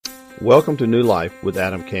Welcome to New Life with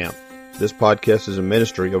Adam Camp. This podcast is a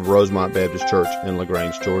ministry of Rosemont Baptist Church in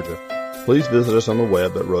LaGrange, Georgia. Please visit us on the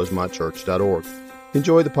web at rosemontchurch.org.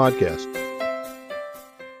 Enjoy the podcast.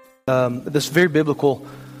 This is very biblical,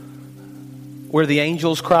 where the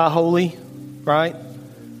angels cry holy, right?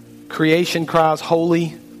 Creation cries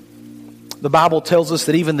holy. The Bible tells us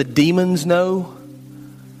that even the demons know.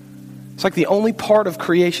 It's like the only part of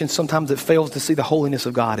creation sometimes that fails to see the holiness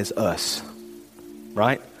of God is us,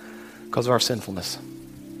 right? Because of our sinfulness.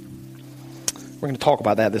 We're going to talk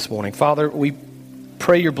about that this morning. Father, we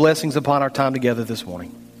pray your blessings upon our time together this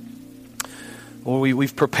morning. Lord,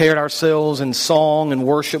 we've prepared ourselves in song and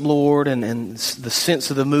worship, Lord, and the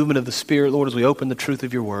sense of the movement of the Spirit, Lord, as we open the truth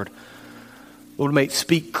of your word. Lord, may it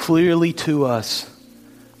speak clearly to us.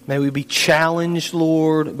 May we be challenged,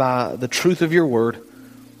 Lord, by the truth of your word.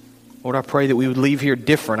 Lord, I pray that we would leave here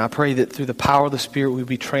different. I pray that through the power of the Spirit we would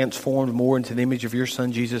be transformed more into the image of your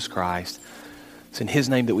Son, Jesus Christ. It's in his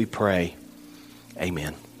name that we pray.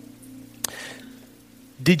 Amen.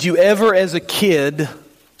 Did you ever, as a kid,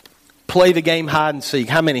 play the game hide and seek?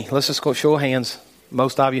 How many? Let's just go show of hands.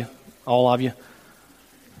 Most of you? All of you?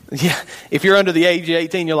 Yeah. If you're under the age of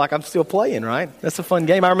 18, you're like, I'm still playing, right? That's a fun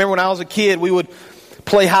game. I remember when I was a kid, we would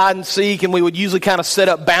play hide and seek, and we would usually kind of set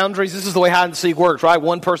up boundaries. This is the way hide and seek works, right?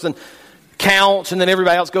 One person counts, and then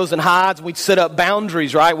everybody else goes and hides, and we'd set up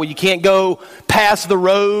boundaries, right? Well, you can't go past the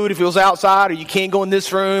road if it was outside, or you can't go in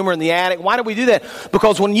this room or in the attic. Why do we do that?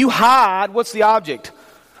 Because when you hide, what's the object?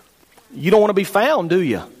 You don't want to be found, do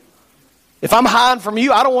you? If I'm hiding from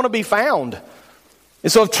you, I don't want to be found.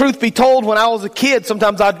 And so if truth be told, when I was a kid,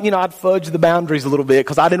 sometimes I'd fudge the boundaries a little bit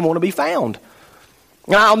because I didn't want to be found.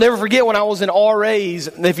 And I'll never forget when I was in RAs,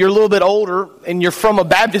 and if you're a little bit older and you're from a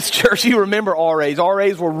Baptist church, you remember RAs.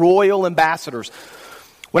 RAs were Royal Ambassadors.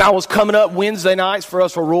 When I was coming up, Wednesday nights for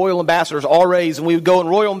us were Royal Ambassadors, RAs, and we would go, and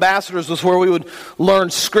Royal Ambassadors was where we would learn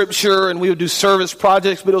scripture and we would do service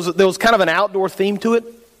projects, but there was kind of an outdoor theme to it.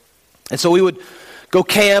 And so we would go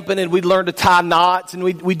camping and we'd learn to tie knots and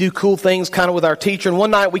we'd do cool things kind of with our teacher. And one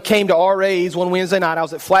night we came to RAs, one Wednesday night. I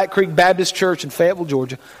was at Flat Creek Baptist Church in Fayetteville,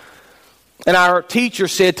 Georgia. And our teacher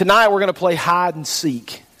said, tonight we're going to play hide and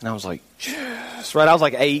seek. And I was like, yes, right? I was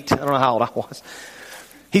like 8. I don't know how old I was.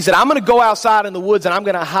 He said, I'm going to go outside in the woods and I'm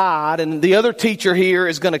going to hide. And the other teacher here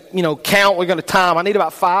is going to, count. We're going to time. I need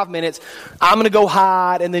about 5 minutes. I'm going to go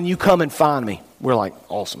hide and then you come and find me. We're like,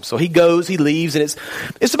 awesome. So he goes, he leaves, and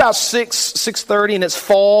it's about 6:30, and it's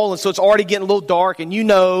fall, and so it's already getting a little dark, and you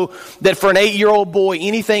know that for an 8-year-old boy,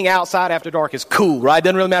 anything outside after dark is cool, right?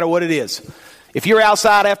 Doesn't really matter what it is. If you're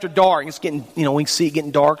outside after dark, it's getting, we can see it getting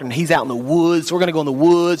dark, and he's out in the woods, so we're going to go in the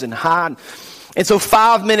woods and hide. And so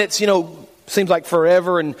 5 minutes, seems like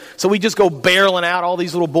forever, and so we just go barreling out, all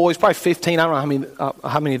these little boys, probably 15, I don't know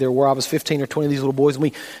how many there were. I was 15 or 20 of these little boys,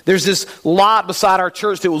 and there's this lot beside our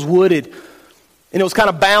church that was wooded. And it was kind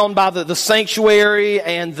of bound by the sanctuary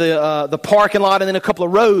and the parking lot and then a couple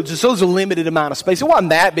of roads. And so it was a limited amount of space. It wasn't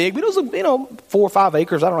that big, but it was, 4 or 5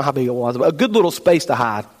 acres. I don't know how big it was, but a good little space to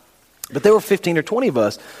hide. But there were 15 or 20 of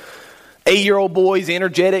us. 8-year-old boys,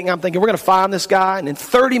 energetic. And I'm thinking, we're going to find this guy. And then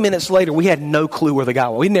 30 minutes later, we had no clue where the guy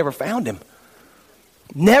was. We never found him.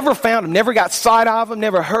 Never found him. Never got sight of him.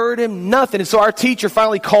 Never heard him. Nothing. And so our teacher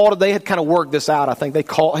finally called. They had kind of worked this out, I think. He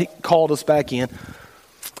called us back in.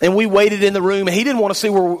 And we waited in the room, and he didn't want us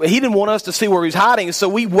to see where he was hiding. And so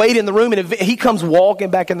we wait in the room, and he comes walking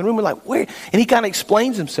back in the room. We're like, where? And he kind of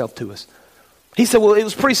explains himself to us. He said, well, it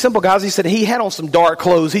was pretty simple, guys. He said he had on some dark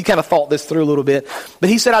clothes. He kind of thought this through a little bit. But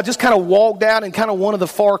he said, I just kind of walked down in kind of one of the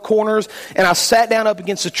far corners, and I sat down up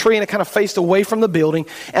against a tree, and I kind of faced away from the building,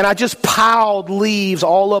 and I just piled leaves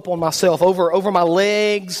all up on myself, over my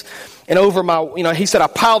legs, and over my, he said I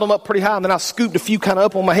piled them up pretty high, and then I scooped a few kind of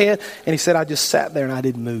up on my head, and he said I just sat there and I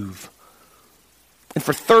didn't move. And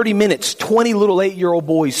for 30 minutes, 20 little 8-year-old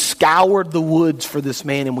boys scoured the woods for this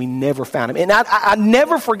man, and we never found him. And I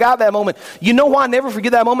never forgot that moment. You know why I never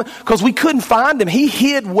forget that moment? Because we couldn't find him. He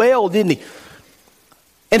hid well, didn't he?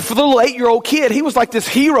 And for the little 8-year-old kid, he was like this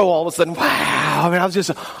hero all of a sudden. Wow. I mean,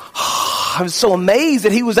 I was so amazed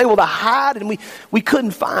that he was able to hide, and we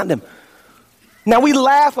couldn't find him. Now, we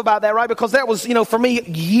laugh about that, right? Because that was, for me,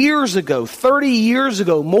 years ago, 30 years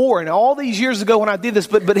ago, more, and all these years ago when I did this.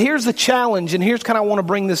 But here's the challenge, and here's kind of I want to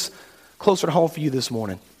bring this closer to home for you this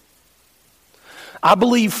morning. I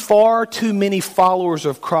believe far too many followers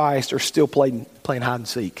of Christ are still playing hide and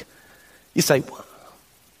seek. You say, what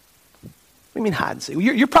do you mean hide and seek?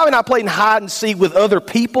 You're probably not playing hide and seek with other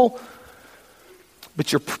people,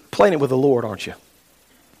 but you're playing it with the Lord, aren't you?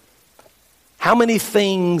 How many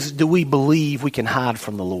things do we believe we can hide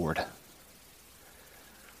from the Lord?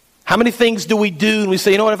 How many things do we do and we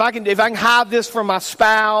say, you know what, if I can hide this from my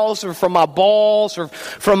spouse or from my boss or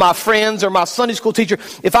from my friends or my Sunday school teacher,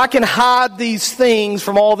 if I can hide these things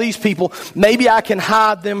from all these people, maybe I can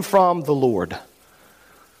hide them from the Lord. And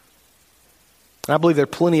I believe there are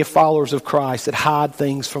plenty of followers of Christ that hide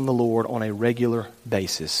things from the Lord on a regular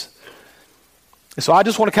basis. And so I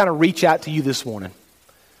just want to kind of reach out to you this morning.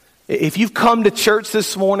 If you've come to church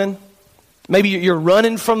this morning, maybe you're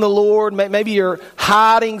running from the Lord, maybe you're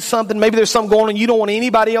hiding something, maybe there's something going on you don't want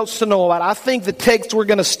anybody else to know about. I think the text we're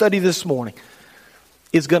going to study this morning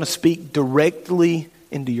is going to speak directly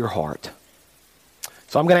into your heart.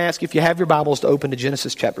 So I'm going to ask you if you have your Bibles to open to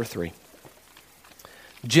Genesis chapter 3.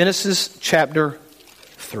 Genesis chapter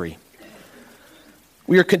 3.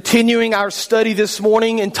 We are continuing our study this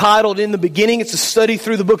morning entitled In the Beginning. It's a study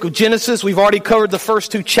through the book of Genesis. We've already covered the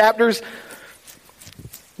first 2 chapters.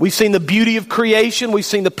 We've seen the beauty of creation. We've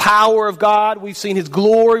seen the power of God. We've seen His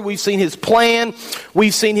glory. We've seen His plan.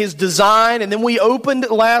 We've seen His design. And then we opened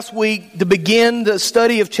last week to begin the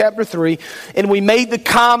study of chapter 3. And we made the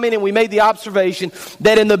comment and we made the observation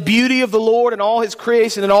that in the beauty of the Lord and all His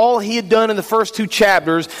creation and all He had done in the first 2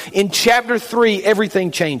 chapters, in chapter 3, everything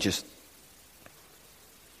changes.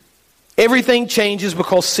 Everything changes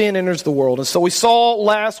because sin enters the world. And so we saw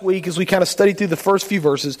last week as we kind of studied through the first few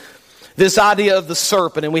verses, this idea of the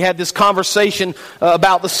serpent, and we had this conversation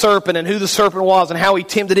about the serpent and who the serpent was and how he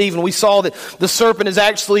tempted Eve, and we saw that the serpent is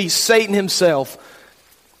actually Satan himself.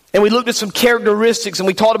 And we looked at some characteristics, and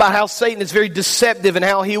we talked about how Satan is very deceptive and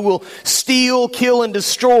how he will steal, kill, and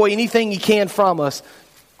destroy anything he can from us.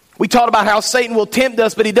 We talked about how Satan will tempt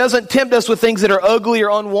us, but he doesn't tempt us with things that are ugly or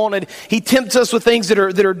unwanted. He tempts us with things that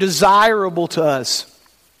are desirable to us.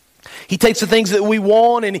 He takes the things that we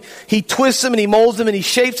want and he twists them and he molds them and he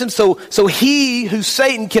shapes them so he, who's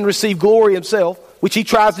Satan, can receive glory himself, which he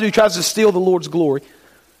tries to do, tries to steal the Lord's glory.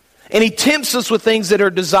 And he tempts us with things that are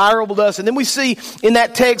desirable to us. And then we see in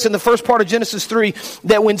that text in the first part of Genesis 3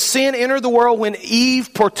 that when sin entered the world, when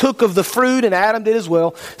Eve partook of the fruit and Adam did as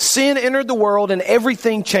well, sin entered the world and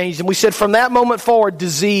everything changed. And we said from that moment forward,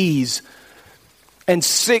 disease and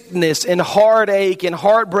sickness and heartache and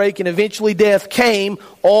heartbreak and eventually death came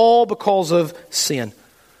all because of sin.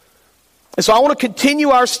 And so I want to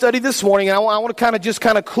continue our study this morning, and I want to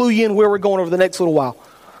kind of clue you in where we're going over the next little while.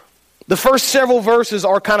 The first several verses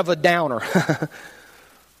are kind of a downer.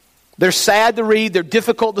 They're sad to read, they're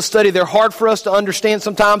difficult to study, they're hard for us to understand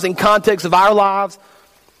sometimes in context of our lives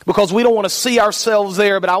because we don't want to see ourselves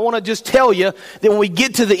there, but I want to just tell you that when we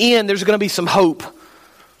get to the end, there's going to be some hope.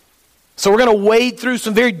 So we're going to wade through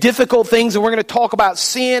some very difficult things, and we're going to talk about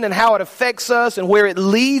sin and how it affects us and where it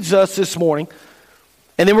leads us this morning.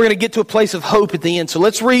 And then we're going to get to a place of hope at the end. So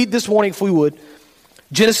let's read this morning, if we would.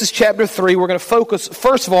 Genesis chapter 3. We're going to focus,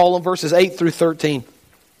 first of all, on verses 8 through 13.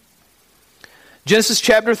 Genesis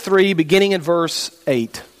chapter 3, beginning in verse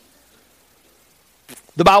 8.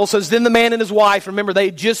 The Bible says, then the man and his wife, remember they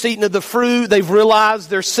had just eaten of the fruit, they've realized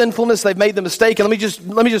their sinfulness, they've made the mistake. And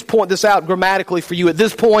let me just point this out grammatically for you. At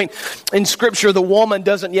this point in Scripture, the woman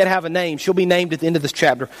doesn't yet have a name. She'll be named at the end of this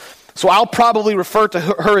chapter. So I'll probably refer to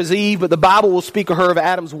her as Eve, but the Bible will speak of her as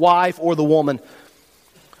Adam's wife or the woman.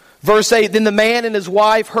 Verse 8, then the man and his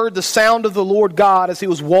wife heard the sound of the Lord God as he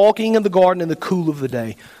was walking in the garden in the cool of the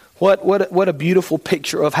day. What a beautiful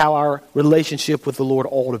picture of how our relationship with the Lord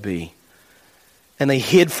ought to be. And they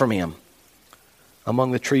hid from him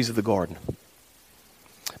among the trees of the garden.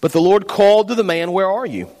 But the Lord called to the man, where are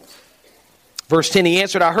you? Verse 10, he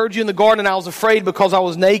answered, I heard you in the garden and I was afraid because I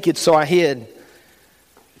was naked, so I hid.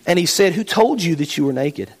 And he said, who told you that you were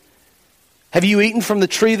naked? Have you eaten from the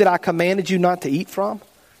tree that I commanded you not to eat from?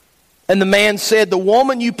 And the man said, the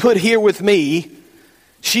woman you put here with me,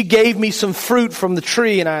 she gave me some fruit from the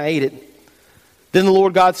tree and I ate it. Then the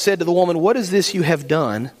Lord God said to the woman, what is this you have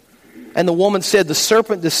done? And the woman said, the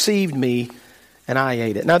serpent deceived me and I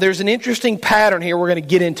ate it. Now there's an interesting pattern here we're going to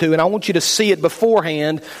get into, and I want you to see it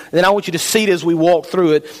beforehand, and then I want you to see it as we walk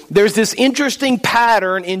through it. There's this interesting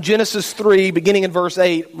pattern in Genesis 3, beginning in verse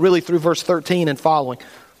 8, really through verse 13 and following.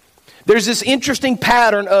 There's this interesting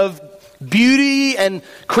pattern of beauty and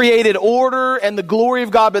created order and the glory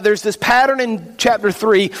of God, but there's this pattern in chapter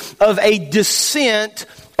 3 of a descent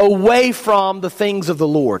away from the things of the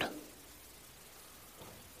Lord.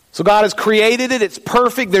 So God has created it. It's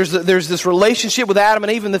perfect. There's this relationship with Adam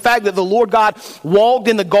and Eve. And the fact that the Lord God walked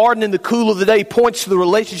in the garden in the cool of the day points to the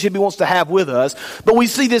relationship He wants to have with us. But we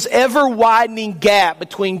see this ever-widening gap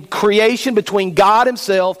between creation, between God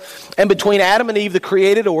Himself, and between Adam and Eve, the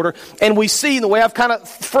created order. And we see, and the way I've kind of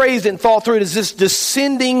phrased it and thought through it, is this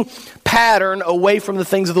descending pattern away from the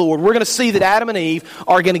things of the Lord. We're going to see that Adam and Eve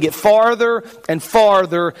are going to get farther and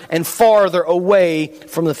farther and farther away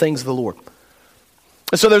from the things of the Lord.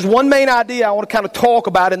 And so there's one main idea I want to kind of talk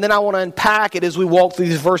about, and then I want to unpack it as we walk through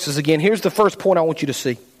these verses again. Here's the first point I want you to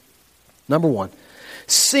see. Number one,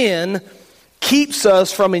 sin keeps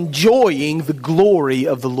us from enjoying the glory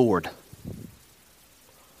of the Lord.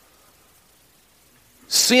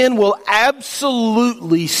 Sin will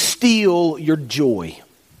absolutely steal your joy.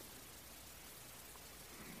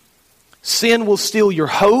 Sin will steal your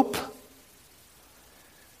hope.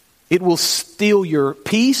 It will steal your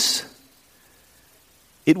peace.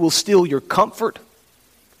 It will steal your comfort.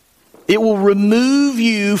 It will remove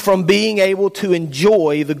you from being able to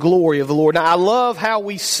enjoy the glory of the Lord. Now, I love how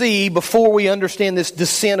we see, before we understand this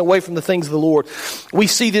descent away from the things of the Lord, we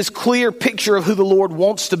see this clear picture of who the Lord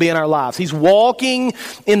wants to be in our lives. He's walking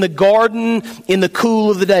in the garden in the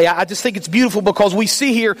cool of the day. I just think it's beautiful because we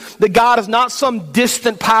see here that God is not some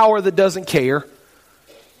distant power that doesn't care.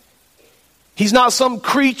 He's not some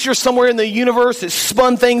creature somewhere in the universe that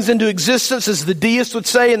spun things into existence, as the deists would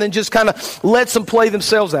say, and then just kind of lets them play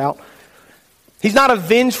themselves out. He's not a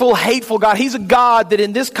vengeful, hateful God. He's a God that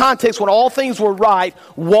in this context, when all things were right,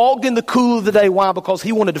 walked in the cool of the day. Why? Because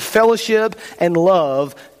He wanted to fellowship and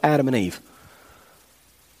love Adam and Eve.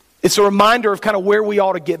 It's a reminder of kind of where we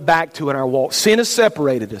ought to get back to in our walk. Sin has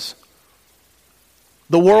separated us.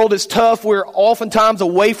 The world is tough. We're oftentimes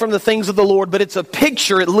away from the things of the Lord, but it's a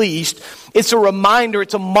picture at least. It's a reminder.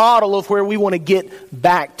 It's a model of where we want to get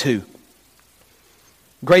back to.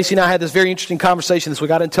 Gracie and I had this very interesting conversation this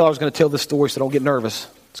week. I didn't tell her I was going to tell this story, so don't get nervous.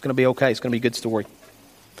 It's going to be okay. It's going to be a good story.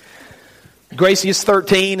 Gracie is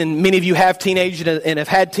 13, and many of you have teenagers and have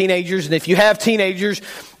had teenagers. And if you have teenagers,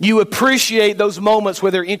 you appreciate those moments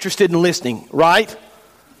where they're interested in listening, right?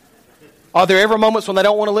 Are there ever moments when they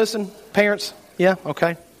don't want to listen, parents? Yeah?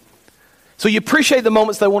 Okay. So you appreciate the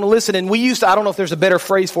moments they want to listen. And we used to, I don't know if there's a better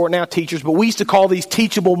phrase for it now, teachers, but we used to call these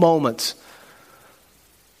teachable moments.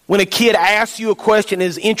 When a kid asks you a question and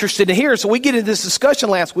is interested to hear. So we get into this discussion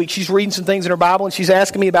last week. She's reading some things in her Bible and she's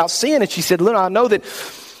asking me about sin. And she said, "Look, I know that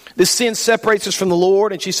this sin separates us from the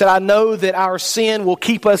Lord." And she said, "I know that our sin will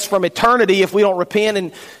keep us from eternity if we don't repent.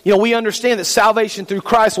 And, we understand that salvation through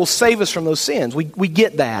Christ will save us from those sins." We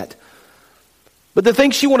get that. But the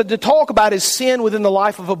thing she wanted to talk about is sin within the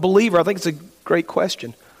life of a believer. I think it's a great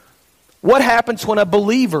question. What happens when a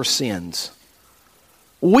believer sins?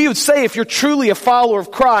 We would say if you're truly a follower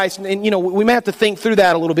of Christ, and we may have to think through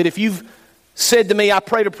that a little bit. If you've said to me, "I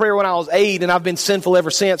prayed a prayer when I was 8 and I've been sinful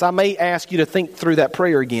ever since," I may ask you to think through that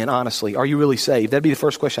prayer again, honestly. Are you really saved? That'd be the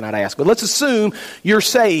first question I'd ask. But let's assume you're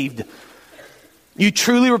saved. You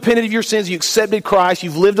truly repented of your sins. You accepted Christ.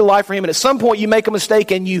 You've lived a life for Him. And at some point you make a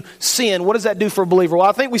mistake and you sin. What does that do for a believer? Well,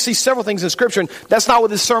 I think we see several things in Scripture. And that's not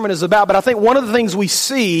what this sermon is about. But I think one of the things we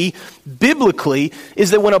see biblically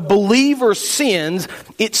is that when a believer sins,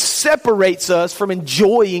 it separates us from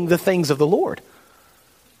enjoying the things of the Lord.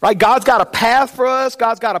 Right? God's got a path for us.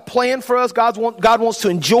 God's got a plan for us. God wants to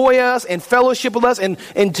enjoy us and fellowship with us. And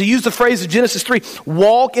to use the phrase of Genesis 3,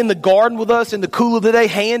 walk in the garden with us in the cool of the day,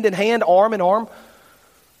 hand in hand, arm in arm.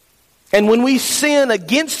 And when we sin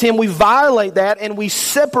against Him, we violate that and we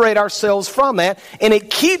separate ourselves from that. And it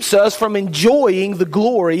keeps us from enjoying the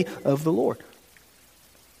glory of the Lord.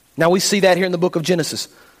 Now we see that here in the book of Genesis.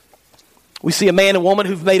 We see a man and woman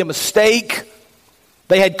who've made a mistake.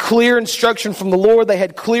 They had clear instruction from the Lord. They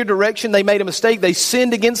had clear direction. They made a mistake. They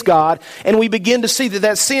sinned against God. And we begin to see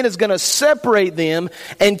that sin is going to separate them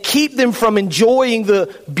and keep them from enjoying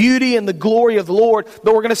the beauty and the glory of the Lord.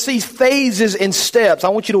 But we're going to see phases and steps. I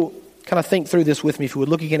want you to kind of think through this with me, if you would.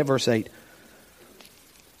 Look again at verse 8.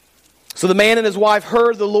 So the man and his wife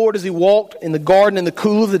heard the Lord as He walked in the garden in the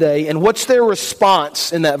cool of the day. And what's their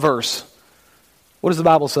response in that verse? What does the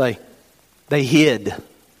Bible say? They hid,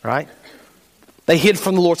 right? They hid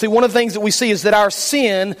from the Lord. See, one of the things that we see is that our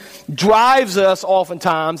sin drives us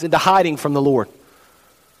oftentimes into hiding from the Lord.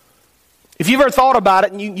 If you've ever thought about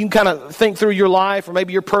it and you can kind of think through your life or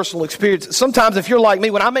maybe your personal experience, sometimes if you're like me,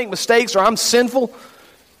 when I make mistakes or I'm sinful,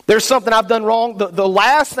 there's something I've done wrong, the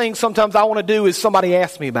last thing sometimes I want to do is somebody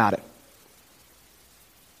ask me about it.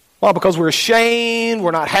 Well, because we're ashamed,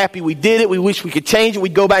 we're not happy we did it, we wish we could change it,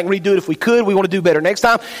 we'd go back and redo it if we could, we want to do better next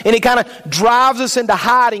time. And it kind of drives us into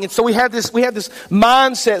hiding. And so we have this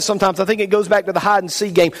mindset sometimes. I think it goes back to the hide and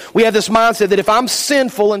seek game. We have this mindset that if I'm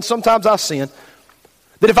sinful, and sometimes I sin,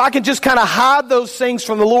 that if I can just kind of hide those things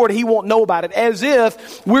from the Lord, He won't know about it. As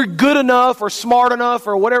if we're good enough or smart enough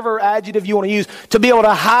or whatever adjective you want to use to be able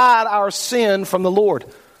to hide our sin from the Lord.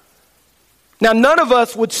 Now, none of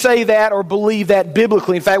us would say that or believe that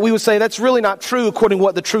biblically. In fact, we would say that's really not true according to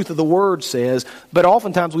what the truth of the Word says. But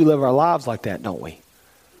oftentimes we live our lives like that, don't we?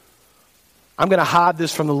 I'm going to hide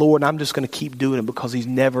this from the Lord, and I'm just going to keep doing it because He's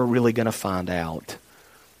never really going to find out.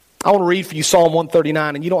 I want to read for you Psalm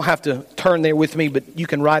 139, and you don't have to turn there with me, but you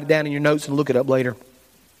can write it down in your notes and look it up later.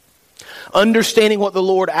 Understanding what the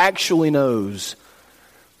Lord actually knows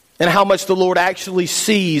and how much the Lord actually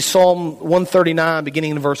sees. Psalm 139,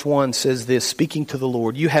 beginning in verse 1, says this, speaking to the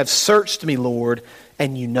Lord, "You have searched me, Lord,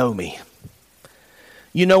 and you know me.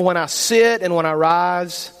 You know when I sit and when I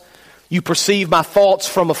rise. You perceive my thoughts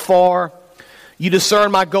from afar. You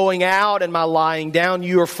discern my going out and my lying down.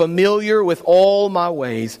 You are familiar with all my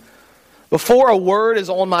ways. Before a word is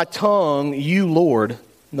on my tongue, you, Lord,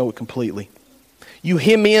 know it completely. You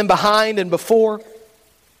hem me in behind and before.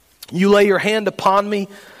 You lay your hand upon me.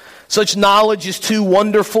 Such knowledge is too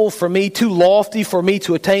wonderful for me, too lofty for me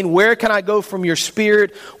to attain. Where can I go from your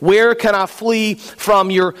Spirit? Where can I flee from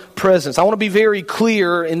your presence?" I want to be very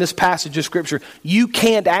clear in this passage of Scripture. You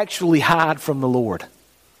can't actually hide from the Lord.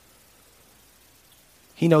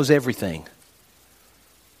 He knows everything.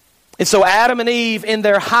 And so Adam and Eve, in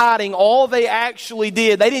their hiding, all they actually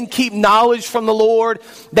did, they didn't keep knowledge from the Lord.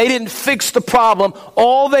 They didn't fix the problem.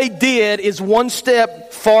 All they did is one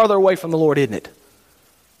step farther away from the Lord, isn't it?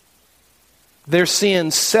 Their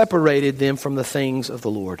sin separated them from the things of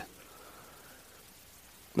the Lord.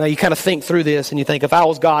 Now you kind of think through this and you think, if I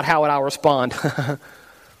was God, how would I respond?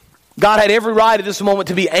 God had every right at this moment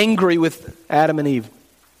to be angry with Adam and Eve.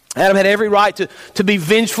 Adam had every right to be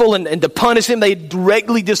vengeful and to punish him. They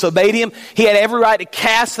directly disobeyed him. He had every right to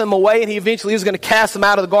cast them away, and he eventually was going to cast them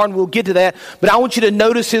out of the garden. We'll get to that. But I want you to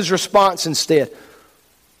notice his response instead.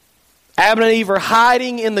 Adam and Eve are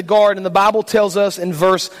hiding in the garden. The Bible tells us in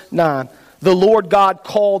verse 9, the Lord God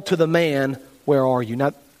called to the man, "Where are you?"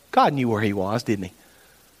 Now, God knew where he was, didn't he?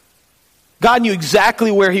 God knew exactly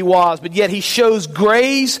where he was, but yet he shows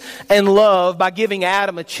grace and love by giving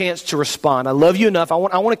Adam a chance to respond. "I love you enough. I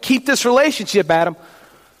want to keep this relationship, Adam.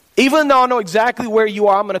 Even though I know exactly where you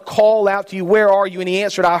are, I'm going to call out to you, 'Where are you?'" And he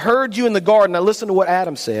answered, "I heard you in the garden." Now listen to what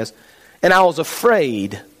Adam says. "And I was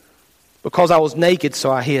afraid because I was naked,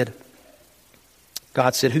 so I hid."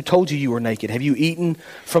 God said, "Who told you you were naked? Have you eaten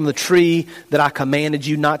from the tree that I commanded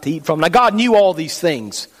you not to eat from?" Now God knew all these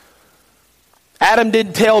things. Adam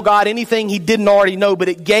didn't tell God anything he didn't already know, but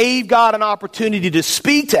it gave God an opportunity to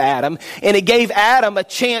speak to Adam, and it gave Adam a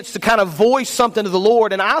chance to kind of voice something to the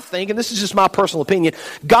Lord. And I think, and this is just my personal opinion,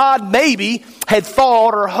 God maybe had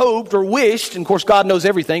thought or hoped or wished, and of course God knows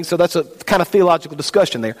everything, so that's a kind of theological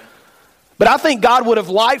discussion there. But I think God would have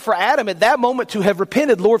liked for Adam at that moment to have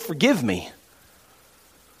repented, "Lord, forgive me.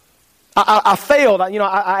 I failed.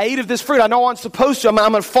 I ate of this fruit. I know I'm supposed to. I'm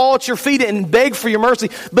going to fall at your feet and beg for your mercy."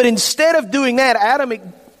 But instead of doing that, Adam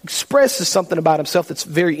expresses something about himself that's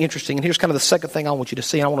very interesting. And here's kind of the second thing I want you to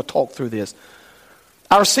see, and I want to talk through this.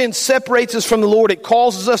 Our sin separates us from the Lord. It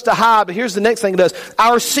causes us to hide. But here's the next thing it does.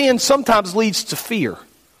 Our sin sometimes leads to fear.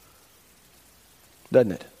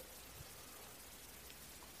 Doesn't it?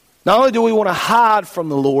 Not only do we want to hide from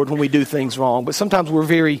the Lord when we do things wrong, but sometimes we're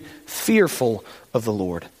very fearful of the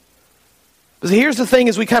Lord. But here's the thing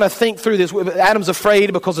as we kind of think through this. Adam's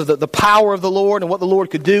afraid because of the power of the Lord and what the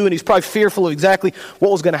Lord could do, and he's probably fearful of exactly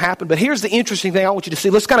what was going to happen. But here's the interesting thing I want you to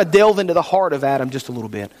see. Let's kind of delve into the heart of Adam just a little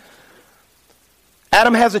bit.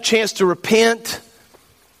 Adam has a chance to repent.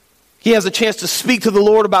 He has a chance to speak to the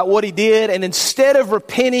Lord about what he did, and instead of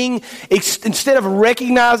repenting, instead of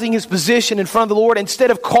recognizing his position in front of the Lord,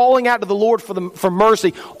 instead of calling out to the Lord for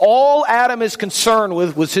mercy, all Adam is concerned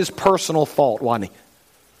with was his personal fault, wasn't he?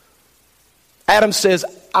 Adam says,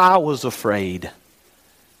 "I was afraid."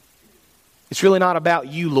 It's really not about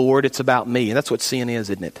you, Lord. It's about me. And that's what sin is,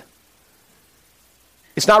 isn't it?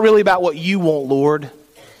 It's not really about what you want, Lord.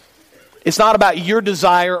 It's not about your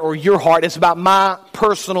desire or your heart. It's about my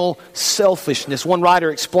personal selfishness. One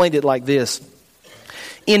writer explained it like this.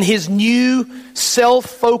 In his new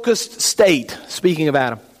self-focused state, speaking of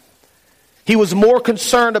Adam, he was more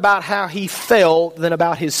concerned about how he felt than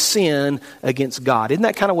about his sin against God. Isn't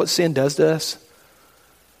that kind of what sin does to us?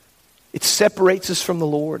 It separates us from the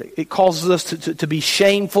Lord. It causes us to be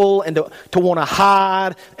shameful and to want to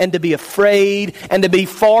hide and to be afraid and to be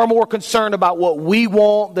far more concerned about what we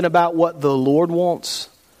want than about what the Lord wants.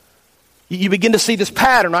 You begin to see this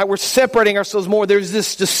pattern, right? We're separating ourselves more. There's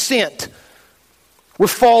this descent. We're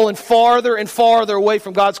falling farther and farther away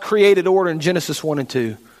from God's created order in Genesis 1 and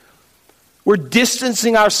 2. We're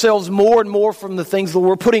distancing ourselves more and more from the things of the Lord.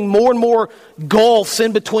 We're putting more and more gulfs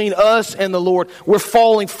in between us and the Lord. We're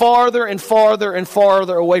falling farther and farther and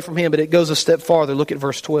farther away from Him. But it goes a step farther. Look at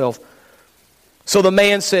verse 12. So the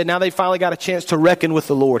man said, now they finally got a chance to reckon with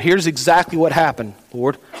the Lord. Here's exactly what happened,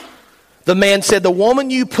 Lord. The man said, the woman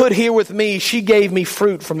you put here with me, she gave me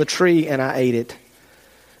fruit from the tree and I ate it.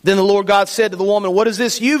 Then the Lord God said to the woman, what is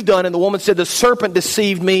this you've done? And the woman said, the serpent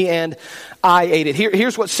deceived me and I ate it.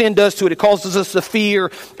 Here's what sin does to it. It causes us to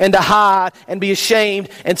fear and to hide and be ashamed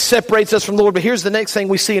and separates us from the Lord. But here's the next thing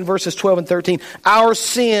we see in verses 12 and 13. Our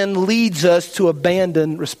sin leads us to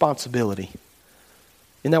abandon responsibility.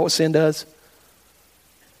 Isn't that what sin does?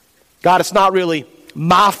 God, it's not really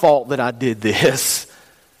my fault that I did this.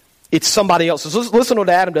 It's somebody else's. Listen to what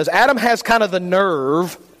Adam does. Adam has kind of the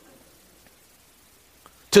nerve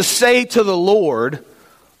to say to the Lord,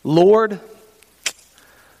 Lord,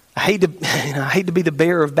 I hate to be the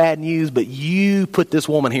bearer of bad news, but you put this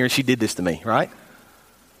woman here and she did this to me, right?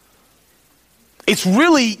 It's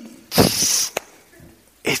really,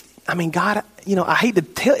 God, I hate to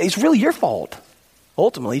tell you, it's really your fault.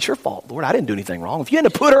 Ultimately, it's your fault. Lord, I didn't do anything wrong. If you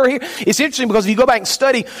hadn't put her here, it's interesting because if you go back and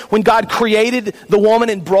study, when God created the woman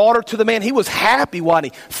and brought her to the man, he was happy,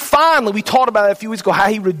 wasn't he? Finally, we talked about it a few weeks ago, how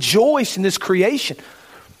he rejoiced in this creation.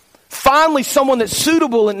 Finally, someone that's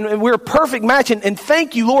suitable and we're a perfect match. And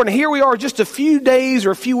thank you, Lord. And here we are just a few days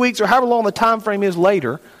or a few weeks or however long the time frame is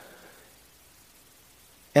later.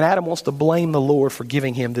 And Adam wants to blame the Lord for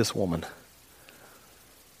giving him this woman.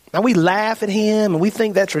 Now, we laugh at him and we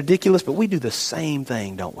think that's ridiculous, but we do the same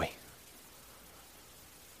thing, don't we?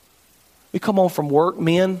 We come home from work,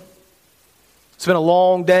 men. It's been a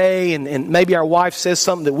long day, and maybe our wife says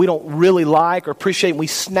something that we don't really like or appreciate, and we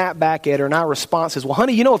snap back at her, and our response is, well,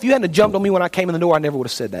 honey, if you hadn't jumped on me when I came in the door, I never would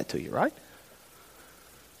have said that to you, right?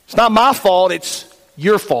 It's not my fault, it's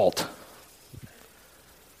your fault.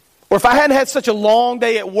 Or if I hadn't had such a long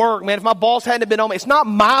day at work, man, if my boss hadn't been on me, it's not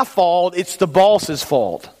my fault, it's the boss's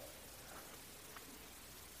fault.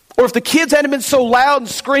 Or if the kids hadn't been so loud and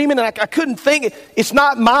screaming and I couldn't think, it's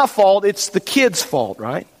not my fault, it's the kids' fault,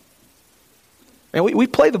 right? And we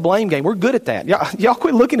play the blame game. We're good at that. Y'all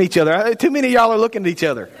quit looking at each other. Too many of y'all are looking at each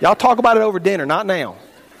other. Y'all talk about it over dinner, not now.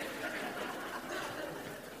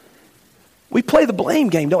 We play the blame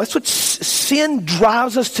game. No, that's what sin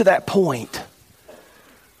drives us to that point.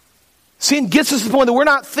 Sin gets us to the point that we're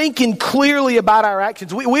not thinking clearly about our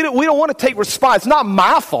actions. We don't want to take response. It's not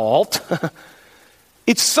my fault.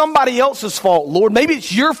 It's somebody else's fault, Lord. Maybe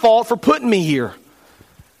it's your fault for putting me here.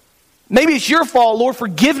 Maybe it's your fault, Lord, for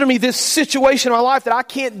giving me this situation in my life that I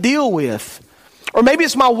can't deal with. Or maybe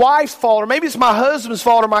it's my wife's fault, or maybe it's my husband's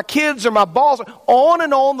fault, or my kids, or my boss. On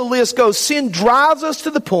and on the list goes. Sin drives us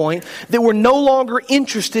to the point that we're no longer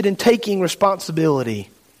interested in taking responsibility.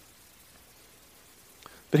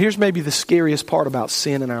 But here's maybe the scariest part about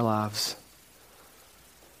sin in our lives.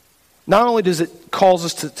 Not only does it cause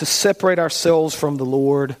us to separate ourselves from the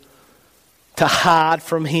Lord, to hide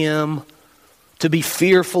from Him, to be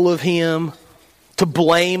fearful of Him, to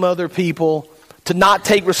blame other people, to not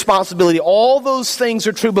take responsibility. All those things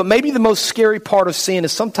are true, but maybe the most scary part of sin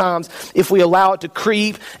is sometimes if we allow it to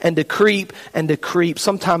creep and to creep and to creep,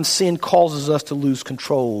 sometimes sin causes us to lose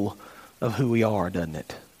control of who we are, doesn't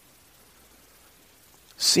it?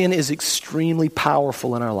 Sin is extremely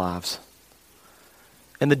powerful in our lives.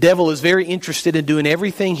 And the devil is very interested in doing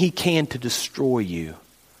everything he can to destroy you.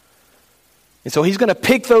 And so he's going to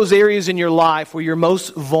pick those areas in your life where you're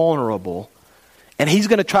most vulnerable, and he's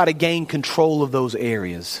going to try to gain control of those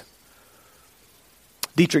areas.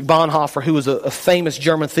 Dietrich Bonhoeffer, who was a famous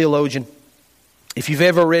German theologian, if you've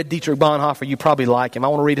ever read Dietrich Bonhoeffer, you probably like him. I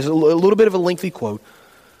want to read a little bit of a lengthy quote,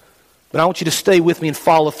 but I want you to stay with me and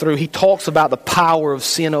follow through. He talks about the power of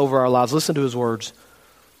sin over our lives. Listen to his words.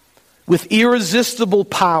 With irresistible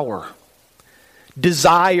power,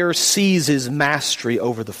 desire seizes mastery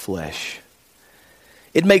over the flesh.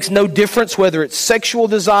 It makes no difference whether it's sexual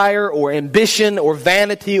desire or ambition or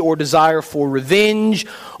vanity or desire for revenge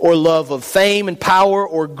or love of fame and power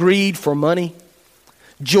or greed for money.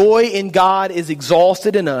 Joy in God is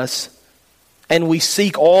exhausted in us, and we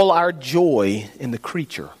seek all our joy in the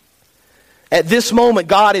creature. At this moment,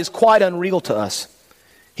 God is quite unreal to us.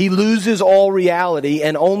 He loses all reality,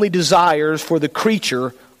 and only desires for the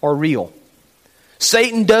creature are real.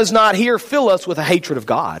 Satan does not here fill us with a hatred of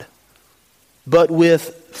God, but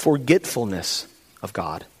with forgetfulness of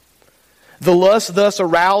God. The lust thus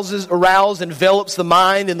aroused envelops the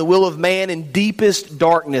mind and the will of man in deepest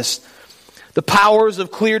darkness. The powers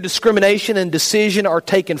of clear discrimination and decision are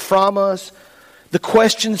taken from us. The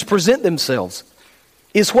questions present themselves.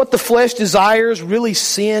 Is what the flesh desires really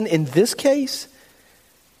sin in this case?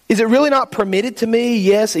 Is it really not permitted to me,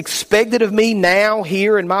 yes, expected of me now,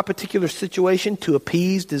 here in my particular situation to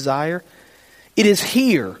appease desire? It is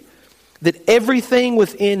here that everything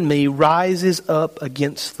within me rises up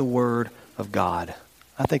against the Word of God.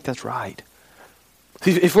 I think that's right.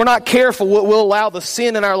 If we're not careful, we'll allow the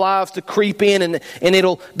sin in our lives to creep in, and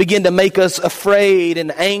it'll begin to make us afraid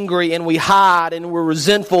and angry, and we hide and we're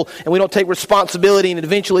resentful and we don't take responsibility, and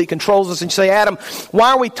eventually it controls us. And you say, Adam,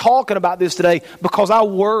 why are we talking about this today? Because I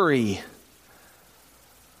worry.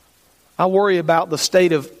 I worry about the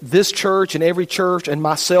state of this church and every church and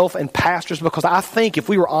myself and pastors, because I think if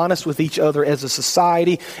we were honest with each other as a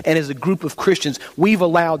society and as a group of Christians, we've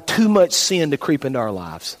allowed too much sin to creep into our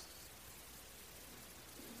lives.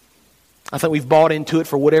 I think we've bought into it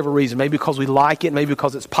for whatever reason. Maybe because we like it, maybe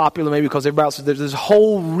because it's popular, maybe because everybody else. There's this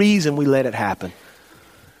whole reason we let it happen.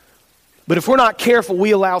 But if we're not careful,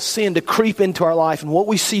 we allow sin to creep into our life. And what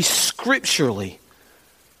we see scripturally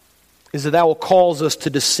is that will cause us to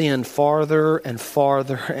descend farther and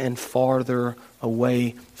farther and farther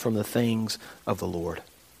away from the things of the Lord.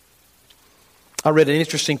 I read an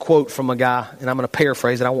interesting quote from a guy, and I'm going to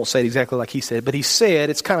paraphrase it. I won't say it exactly like he said, but he said,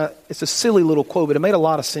 it's a silly little quote, but it made a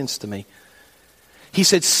lot of sense to me. He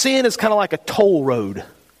said, sin is kind of like a toll road.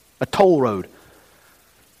 A toll road.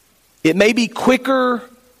 It may be quicker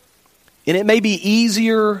and it may be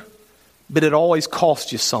easier, but it always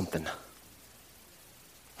costs you something.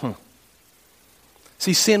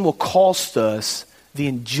 See, sin will cost us the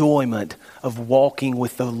enjoyment of walking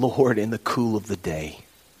with the Lord in the cool of the day.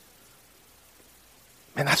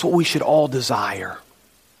 And that's what we should all desire.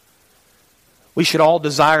 We should all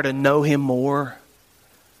desire to know Him more,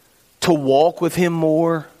 to walk with Him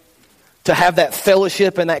more, to have that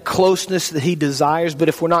fellowship and that closeness that He desires. But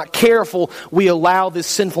if we're not careful, we allow this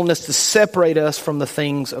sinfulness to separate us from the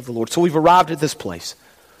things of the Lord. So we've arrived at this place.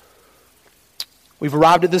 We've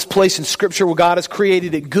arrived at this place in Scripture where God has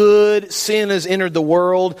created it good. Sin has entered the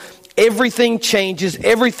world. Everything changes.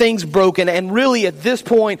 Everything's broken. And really at this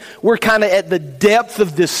point, we're kind of at the depth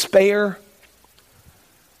of despair.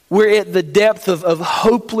 We're at the depth of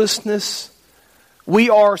hopelessness.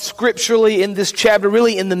 We are scripturally in this chapter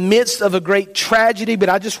really in the midst of a great tragedy. But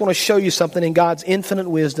I just want to show you something in God's infinite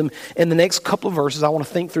wisdom in the next couple of verses I want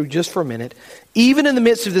to think through just for a minute. Even in the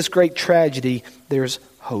midst of this great tragedy, there's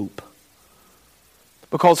hope.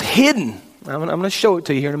 Because hidden, I'm going to show it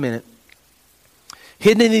to you here in a minute.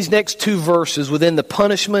 Hidden in these next two verses, within the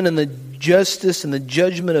punishment and the justice and the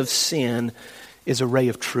judgment of sin, is a ray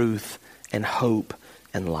of truth and hope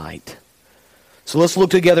and light. So let's look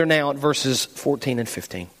together now at verses 14 and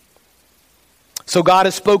 15. So God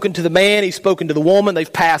has spoken to the man, He's spoken to the woman,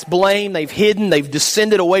 they've passed blame, they've hidden, they've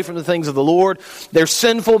descended away from the things of the Lord. They're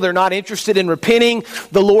sinful, they're not interested in repenting.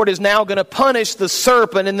 The Lord is now going to punish the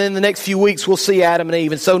serpent, and then the next few weeks we'll see Adam and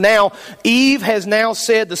Eve. And so now Eve has now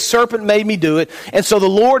said, the serpent made me do it. And so the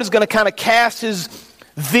Lord is going to kind of cast His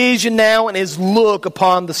vision now and His look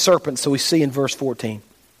upon the serpent. So we see in verse 14.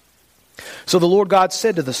 So the Lord God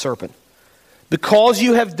said to the serpent, because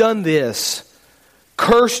you have done this,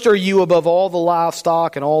 cursed are you above all the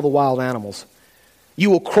livestock and all the wild animals. You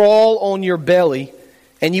will crawl on your belly,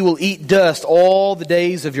 and you will eat dust all the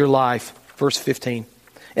days of your life. Verse 15.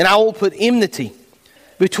 And I will put enmity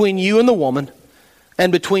between you and the woman,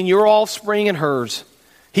 and between your offspring and hers.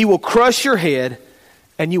 He will crush your head,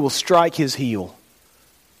 and you will strike his heel.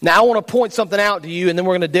 Now I want to point something out to you, and then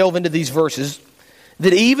we're going to delve into these verses.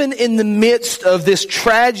 That even in the midst of this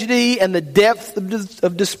tragedy and the depth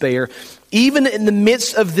of despair, even in the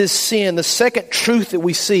midst of this sin, the second truth that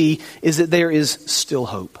we see is that there is still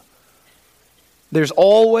hope. There's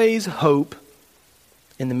always hope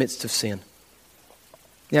in the midst of sin.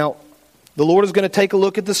 Now, the Lord is going to take a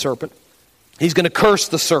look at the serpent. He's going to curse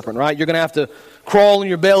the serpent, right? You're going to have to crawl on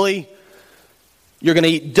your belly. You're going to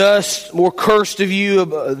eat dust. More cursed are you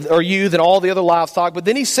than all the other livestock. But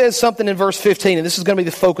then he says something in verse 15, and this is going to be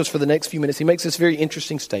the focus for the next few minutes. He makes this very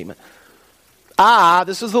interesting statement. I,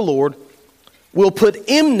 this is the Lord, will put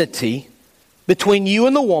enmity between you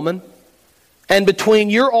and the woman, and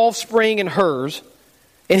between your offspring and hers,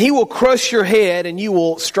 and he will crush your head, and you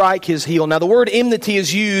will strike his heel. Now, the word enmity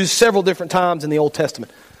is used several different times in the Old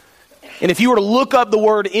Testament. And if you were to look up the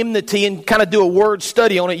word enmity and kind of do a word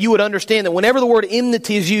study on it, you would understand that whenever the word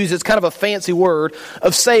enmity is used, it's kind of a fancy word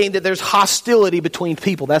of saying that there's hostility between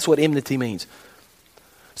people. That's what enmity means.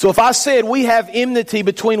 So if I said we have enmity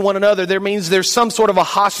between one another, there means there's some sort of a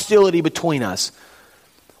hostility between us.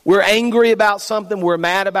 We're angry about something, we're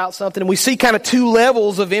mad about something, and we see kind of two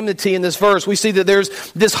levels of enmity in this verse. We see that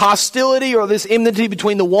there's this hostility or this enmity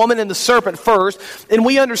between the woman and the serpent first, and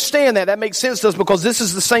we understand that. That makes sense to us because this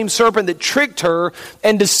is the same serpent that tricked her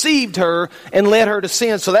and deceived her and led her to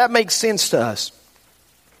sin, so that makes sense to us.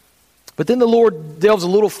 But then the Lord delves a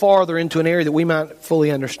little farther into an area that we might fully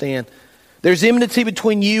understand. There's enmity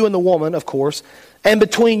between you and the woman, of course, and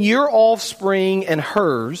between your offspring and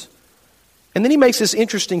hers. And then he makes this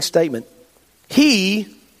interesting statement.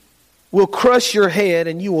 He will crush your head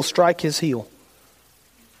and you will strike his heel.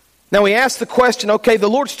 Now we ask the question, okay, the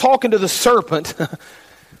Lord's talking to the serpent.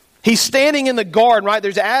 He's standing in the garden, right?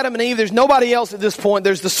 There's Adam and Eve. There's nobody else at this point.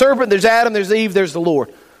 There's the serpent, there's Adam, there's Eve, there's the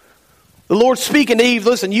Lord. The Lord's speaking to Eve,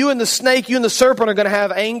 listen, you and the snake, you and the serpent are going to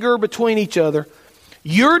have anger between each other.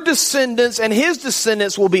 Your descendants and his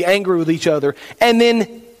descendants will be angry with each other. And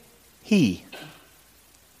then he.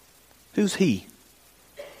 Who's he?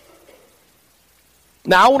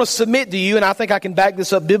 Now I want to submit to you, and I think I can back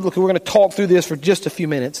this up biblically. We're going to talk through this for just a few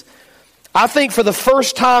minutes. I think for the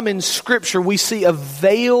first time in Scripture, we see a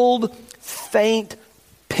veiled, faint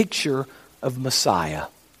picture of Messiah.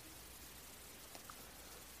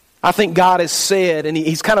 I think God has said, and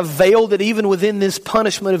He's kind of veiled it even within this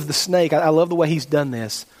punishment of the snake. I love the way He's done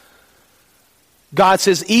this. God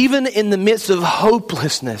says, even in the midst of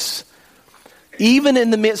hopelessness, even in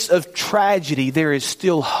the midst of tragedy, there is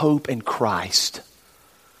still hope in Christ.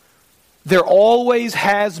 There always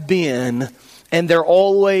has been, and there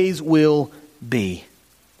always will be.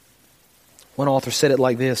 One author said it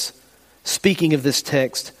like this, speaking of this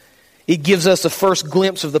text, it gives us a first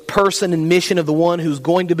glimpse of the person and mission of the one who's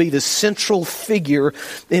going to be the central figure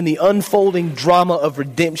in the unfolding drama of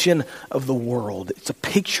redemption of the world. It's a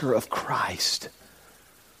picture of Christ.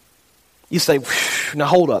 You say, now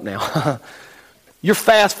hold up now. You're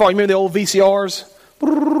fast forward. You remember the old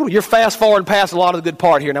VCRs? You're fast forwarding past a lot of the good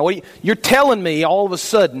part here. Now, you're telling me all of a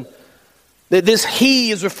sudden that this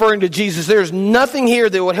he is referring to Jesus. There's nothing here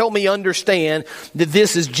that would help me understand that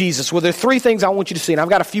this is Jesus. Well, there are three things I want you to see, and I've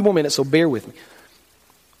got a few more minutes, so bear with me.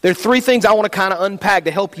 There are three things I want to kind of unpack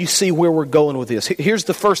to help you see where we're going with this. Here's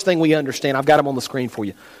the first thing we understand. I've got them on the screen for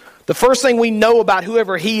you. The first thing we know about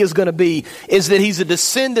whoever he is going to be is that he's a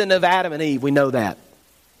descendant of Adam and Eve. We know that.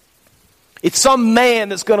 It's some man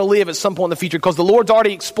that's going to live at some point in the future, because the Lord's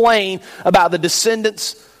already explained about the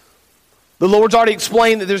descendants. The Lord's already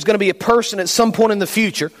explained that there's going to be a person at some point in the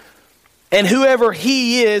future. And whoever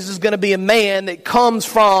he is going to be a man that comes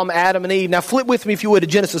from Adam and Eve. Now flip with me, if you would, to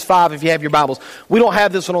Genesis 5 if you have your Bibles. We don't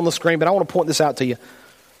have this one on the screen, but I want to point this out to you.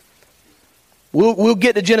 We'll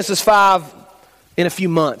get to Genesis 5 in a few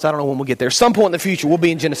months. I don't know when we'll get there. Some point in the future, we'll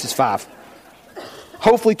be in Genesis 5.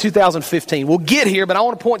 Hopefully 2015. We'll get here, but I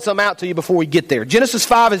want to point something out to you before we get there. Genesis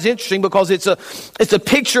 5 is interesting because it's a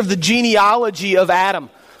picture of the genealogy of Adam.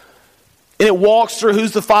 And it walks through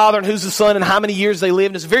who's the father and who's the son and how many years they lived.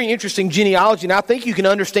 And it's a very interesting genealogy. And I think you can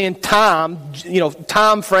understand time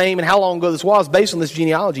frame and how long ago this was based on this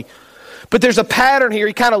genealogy. But there's a pattern here.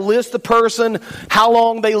 He kind of lists the person, how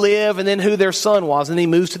long they live, and then who their son was. And then he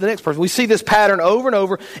moves to the next person. We see this pattern over and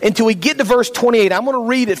over until we get to verse 28. I'm going to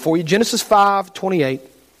read it for you. Genesis 5:28.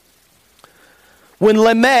 When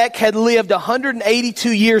Lamech had lived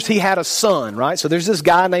 182 years, he had a son, right? So there's this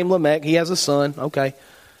guy named Lamech. He has a son. Okay.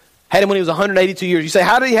 Had him when he was 182 years. You say,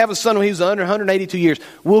 how did he have a son when he was under 182 years?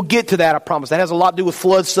 We'll get to that, I promise. That has a lot to do with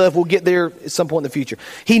flood stuff. We'll get there at some point in the future.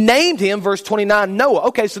 He named him, verse 29, Noah.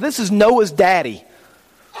 Okay, so this is Noah's daddy.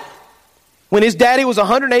 When his daddy was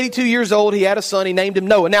 182 years old, he had a son. He named him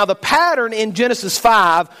Noah. Now, the pattern in Genesis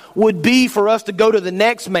 5 would be for us to go to the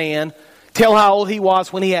next man, tell how old he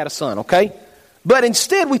was when he had a son, okay? But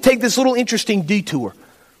instead, we take this little interesting detour.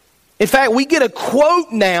 In fact, we get a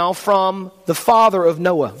quote now from the father of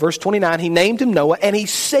Noah. Verse 29, he named him Noah, and he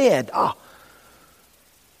said,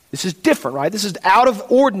 this is different, right? This is out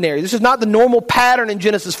of ordinary. This is not the normal pattern in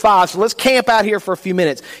Genesis 5, so let's camp out here for a few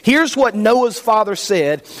minutes. Here's what Noah's father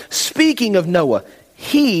said, speaking of Noah.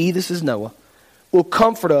 He, this is Noah, will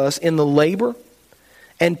comfort us in the labor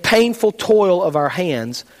and painful toil of our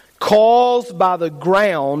hands, caused by the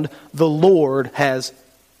ground the Lord has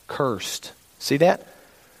cursed. See that?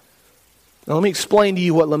 Now let me explain to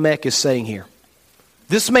you what Lamech is saying here.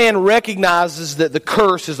 This man recognizes that the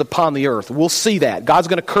curse is upon the earth. We'll see that. God's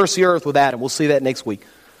going to curse the earth with Adam. We'll see that next week.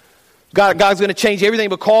 God's going to change everything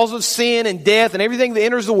because of sin and death and everything that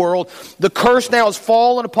enters the world. The curse now has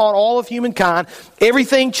fallen upon all of humankind.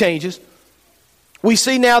 Everything changes. We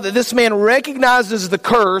see now that this man recognizes the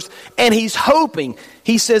curse and he's hoping.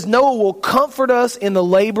 He says, Noah will comfort us in the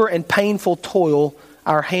labor and painful toil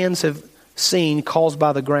our hands have seen, caused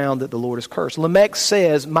by the ground that the Lord has cursed. Lamech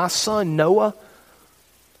says, my son Noah,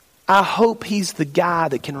 I hope he's the guy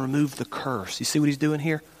that can remove the curse. You see what he's doing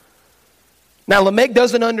here? Now Lamech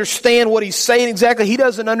doesn't understand what he's saying exactly. He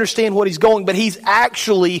doesn't understand what he's going, but he's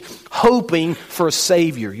actually hoping for a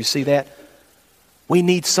Savior. You see that? We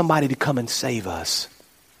need somebody to come and save us.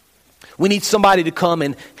 We need somebody to come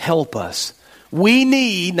and help us. We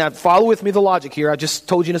need, now follow with me the logic here, I just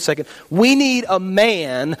told you in a second. We need a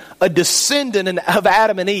man, a descendant of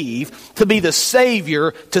Adam and Eve, to be the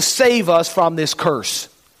Savior to save us from this curse.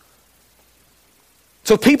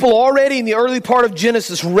 So people already in the early part of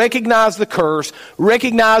Genesis recognize the curse,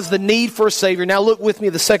 recognize the need for a Savior. Now look with me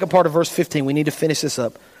at the second part of verse 15. We need to finish this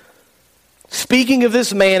up. Speaking of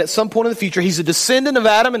this man at some point in the future, he's a descendant of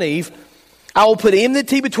Adam and Eve. I will put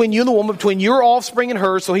enmity between you and the woman, between your offspring and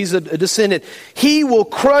hers, so he's a descendant. He will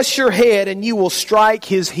crush your head and you will strike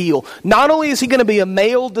his heel. Not only is he going to be a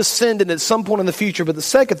male descendant at some point in the future, but the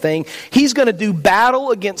second thing, he's going to do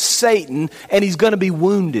battle against Satan and he's going to be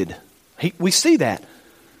wounded. We see that.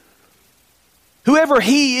 Whoever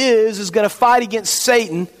he is going to fight against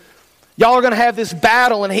Satan. Y'all are going to have this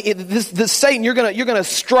battle, and this Satan, you're going to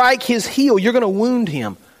strike his heel. You're going to wound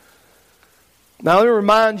him. Now, let me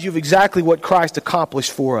remind you of exactly what Christ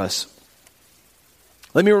accomplished for us.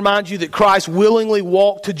 Let me remind you that Christ willingly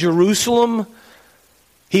walked to Jerusalem.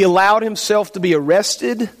 He allowed himself to be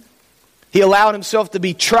arrested. He allowed himself to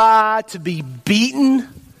be tried, to be beaten,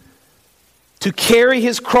 to carry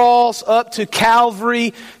his cross up to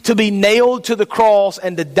Calvary, to be nailed to the cross,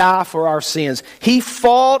 and to die for our sins. He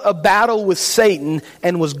fought a battle with Satan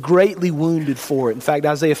and was greatly wounded for it. In fact,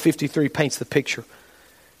 Isaiah 53 paints the picture.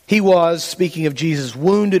 He was, speaking of Jesus,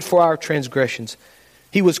 wounded for our transgressions.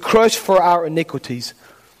 He was crushed for our iniquities.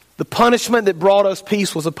 The punishment that brought us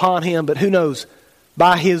peace was upon him, but who knows?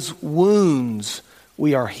 By his wounds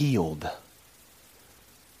we are healed.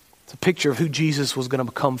 It's a picture of who Jesus was going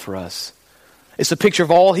to become for us. It's a picture of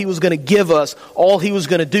all he was going to give us, all he was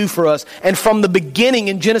going to do for us. And from the beginning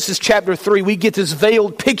in Genesis chapter 3, we get this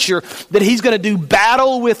veiled picture that he's going to do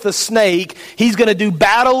battle with the snake. He's going to do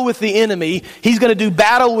battle with the enemy. He's going to do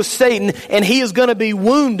battle with Satan. And he is going to be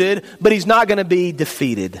wounded, but he's not going to be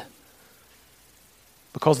defeated.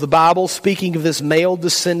 Because the Bible, speaking of this male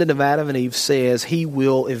descendant of Adam and Eve, says he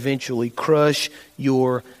will eventually crush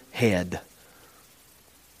your head.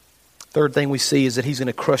 Third thing we see is that he's going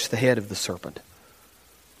to crush the head of the serpent.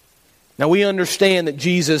 Now we understand that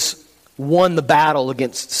Jesus won the battle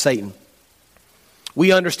against Satan.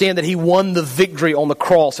 We understand that he won the victory on the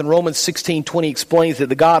cross. And Romans 16:20 explains that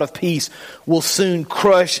the God of peace will soon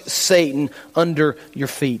crush Satan under your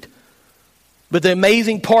feet. But the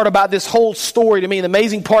amazing part about this whole story to me, the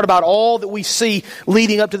amazing part about all that we see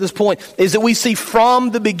leading up to this point, is that we see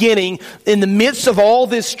from the beginning, in the midst of all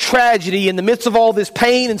this tragedy, in the midst of all this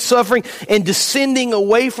pain and suffering, and descending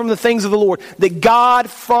away from the things of the Lord, that God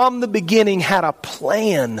from the beginning had a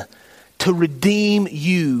plan to redeem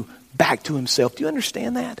you back to himself. Do you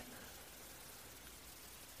understand that?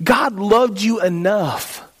 God loved you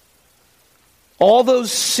enough all those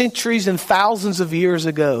centuries and thousands of years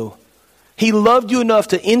ago. He loved you enough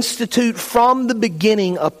to institute from the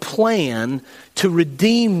beginning a plan to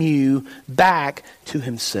redeem you back to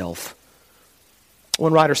himself.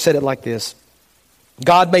 One writer said it like this: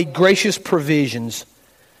 God made gracious provisions.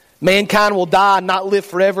 Mankind will die and not live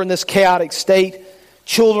forever in this chaotic state.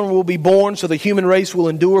 Children will be born so the human race will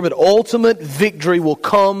endure, but ultimate victory will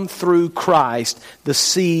come through Christ, the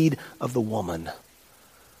seed of the woman.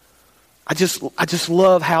 I just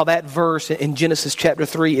love how that verse in Genesis chapter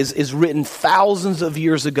 3 is written thousands of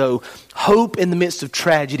years ago. Hope in the midst of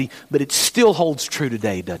tragedy, but it still holds true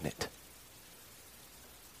today, doesn't it?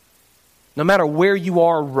 No matter where you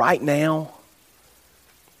are right now,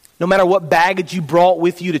 no matter what baggage you brought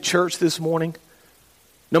with you to church this morning,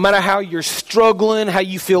 no matter how you're struggling, how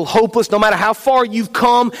you feel hopeless, no matter how far you've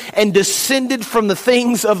come and descended from the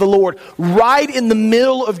things of the Lord, right in the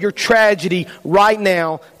middle of your tragedy, right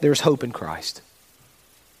now, there's hope in Christ.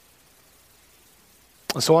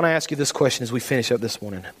 And so I want to ask you this question as we finish up this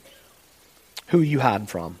morning. Who are you hiding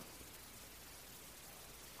from?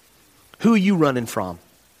 Who are you running from?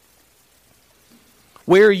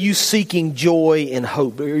 Where are you seeking joy and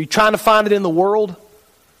hope? Are you trying to find it in the world?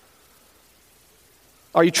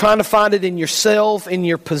 Are you trying to find it in yourself, in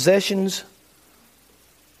your possessions?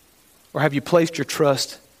 Or have you placed your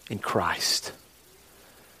trust in Christ?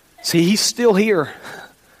 See, he's still here.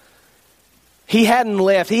 He hadn't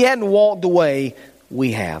left. He hadn't walked away.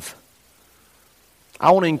 We have.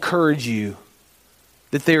 I want to encourage you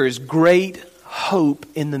that there is great hope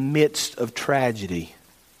in the midst of tragedy,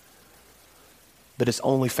 but it's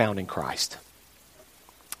only found in Christ.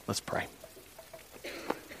 Let's pray.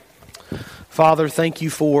 Father, thank you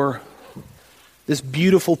for this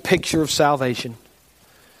beautiful picture of salvation.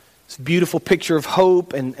 This beautiful picture of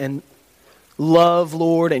hope and love,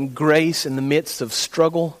 Lord, and grace in the midst of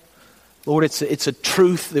struggle. Lord, it's a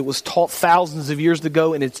truth that was taught thousands of years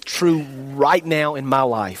ago, and it's true right now in my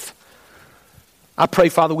life. I pray,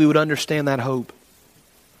 Father, we would understand that hope.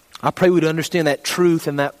 I pray we would understand that truth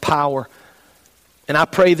and that power. And I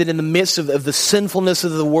pray that in the midst of the sinfulness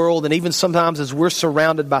of the world, and even sometimes as we're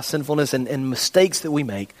surrounded by sinfulness and mistakes that we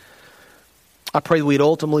make, I pray that we'd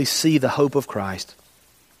ultimately see the hope of Christ.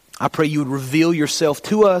 I pray you would reveal yourself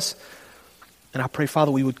to us. And I pray,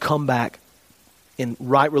 Father, we would come back in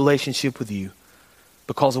right relationship with you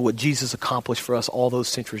because of what Jesus accomplished for us all those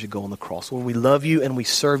centuries ago on the cross. Lord, we love you and we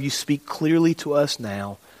serve you. Speak clearly to us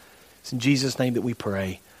now. It's in Jesus' name that we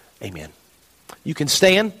pray. Amen. You can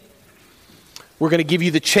stand. We're going to give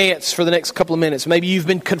you the chance for the next couple of minutes. Maybe you've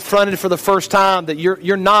been confronted for the first time that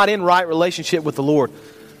you're not in right relationship with the Lord.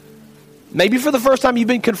 Maybe for the first time you've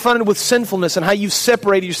been confronted with sinfulness and how you've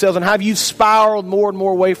separated yourselves and how you've spiraled more and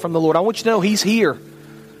more away from the Lord. I want you to know He's here.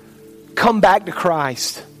 Come back to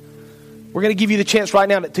Christ. We're going to give you the chance right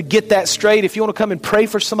now to get that straight. If you want to come and pray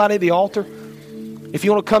for somebody at the altar, if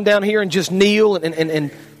you want to come down here and just kneel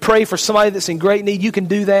and pray for somebody that's in great need, you can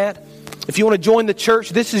do that. If you want to join the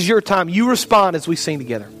church, this is your time. You respond as we sing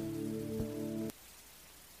together.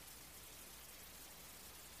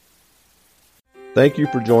 Thank you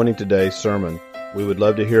for joining today's sermon. We would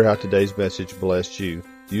love to hear how today's message blessed you.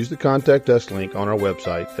 Use the Contact Us link on our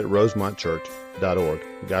website at rosemontchurch.org.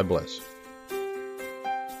 God bless.